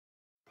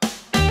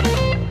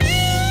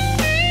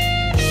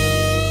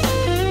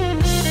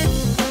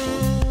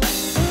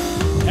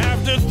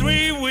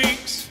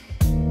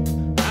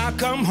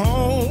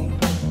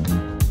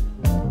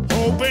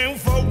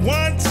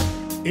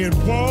it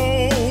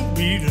won't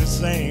be the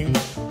same.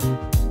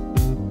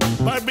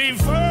 But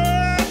before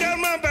I got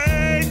my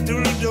back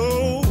through the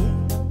door,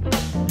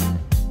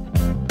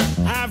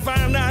 I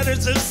found out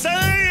it's the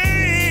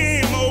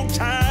same old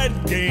tired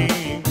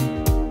game.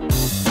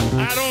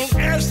 I don't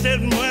ask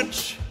that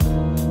much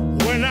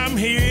when I'm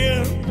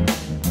here,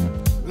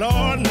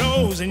 Lord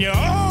knows, and you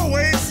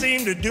always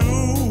seem to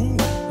do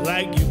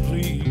like you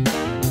please.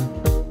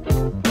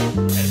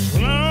 As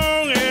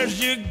long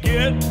as you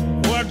get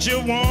what you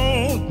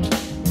want,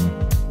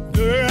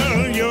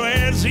 girl, you're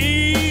as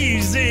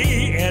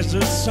easy as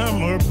a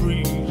summer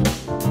breeze.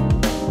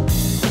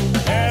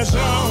 As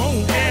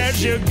long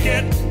as you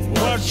get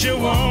what you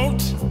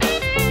want,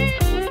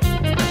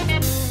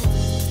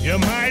 you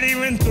might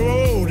even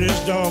throw this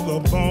dog a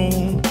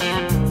bone.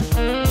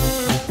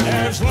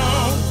 As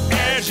long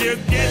as you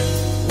get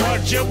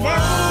what you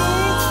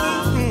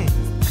want,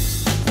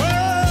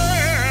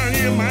 well,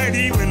 you might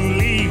even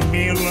leave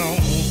me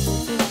alone.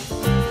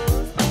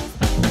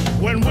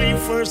 When we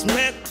first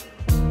met,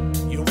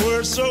 you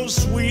were so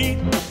sweet.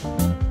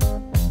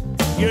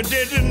 You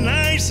did the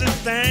nicest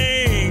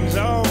things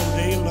all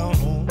day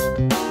long.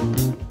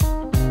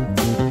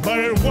 But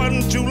it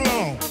wasn't too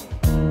long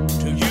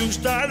till you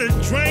started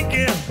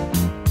drinking.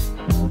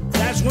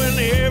 That's when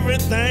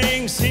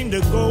everything seemed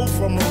to go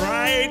from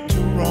right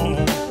to wrong.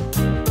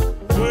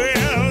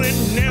 Well, it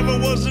never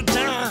was a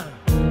time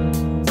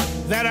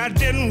that I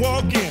didn't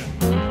walk in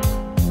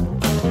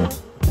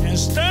and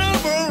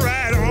stumble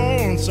right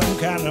on some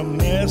kind of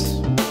mess.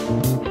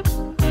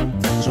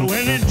 So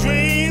any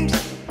dreams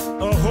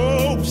or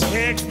hopes,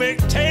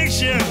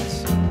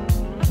 expectations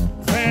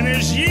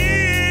vanished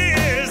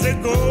years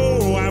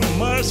ago, I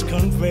must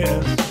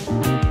confess.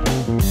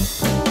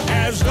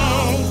 As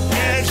long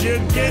as you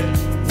get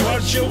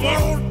what you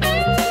want,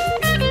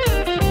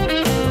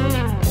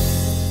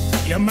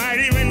 you might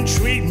even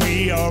treat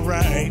me all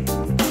right.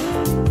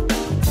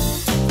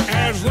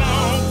 As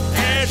long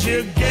as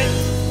you get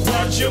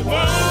what you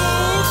want,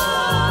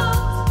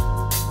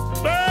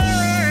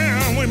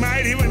 well, we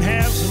might even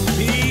have some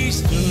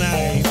peace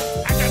tonight.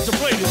 I got to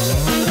play this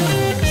song.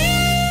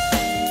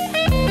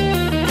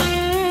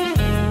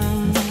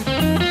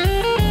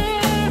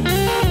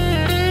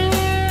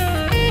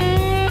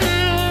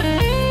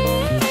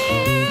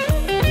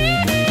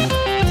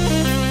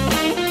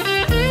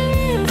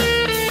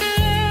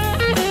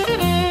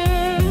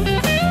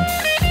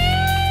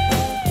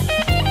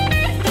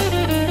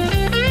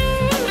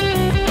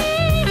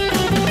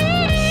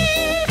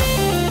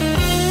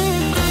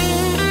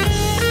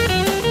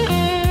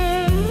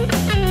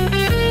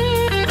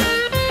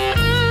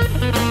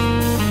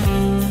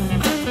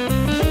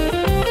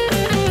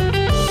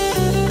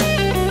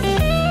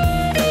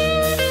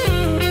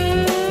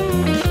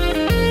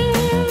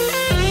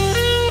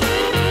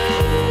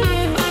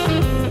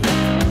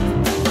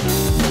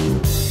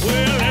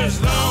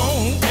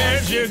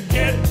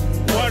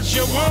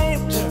 You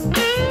want,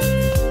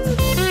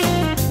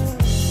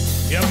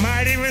 you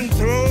might even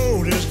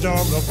throw this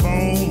dog a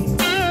bone.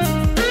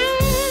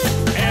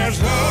 As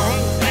long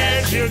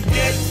as you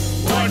get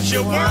what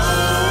you want,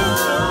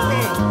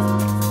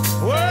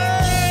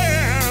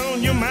 well,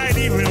 you might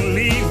even